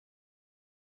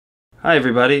Hi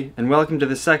everybody, and welcome to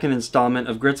the second installment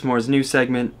of Gritsmore's new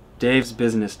segment, Dave's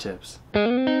Business Tips. Today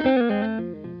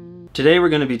we're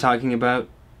going to be talking about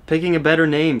picking a better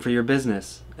name for your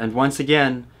business, and once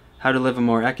again, how to live a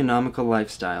more economical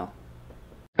lifestyle.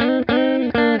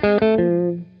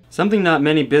 Something not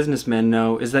many businessmen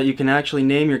know is that you can actually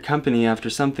name your company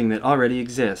after something that already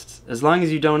exists, as long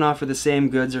as you don't offer the same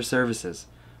goods or services.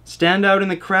 Stand out in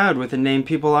the crowd with a name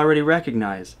people already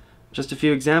recognize. Just a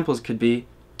few examples could be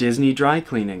Disney Dry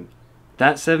Cleaning,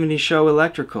 That 70s Show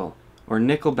Electrical, or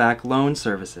Nickelback Loan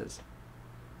Services.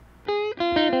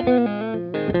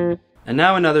 And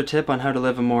now another tip on how to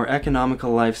live a more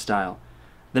economical lifestyle.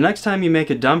 The next time you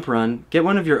make a dump run, get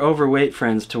one of your overweight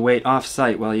friends to wait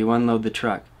off-site while you unload the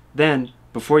truck. Then,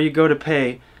 before you go to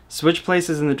pay, switch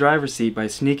places in the driver's seat by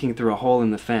sneaking through a hole in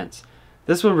the fence.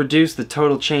 This will reduce the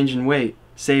total change in weight,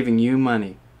 saving you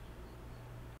money.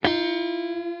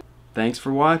 Thanks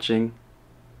for watching.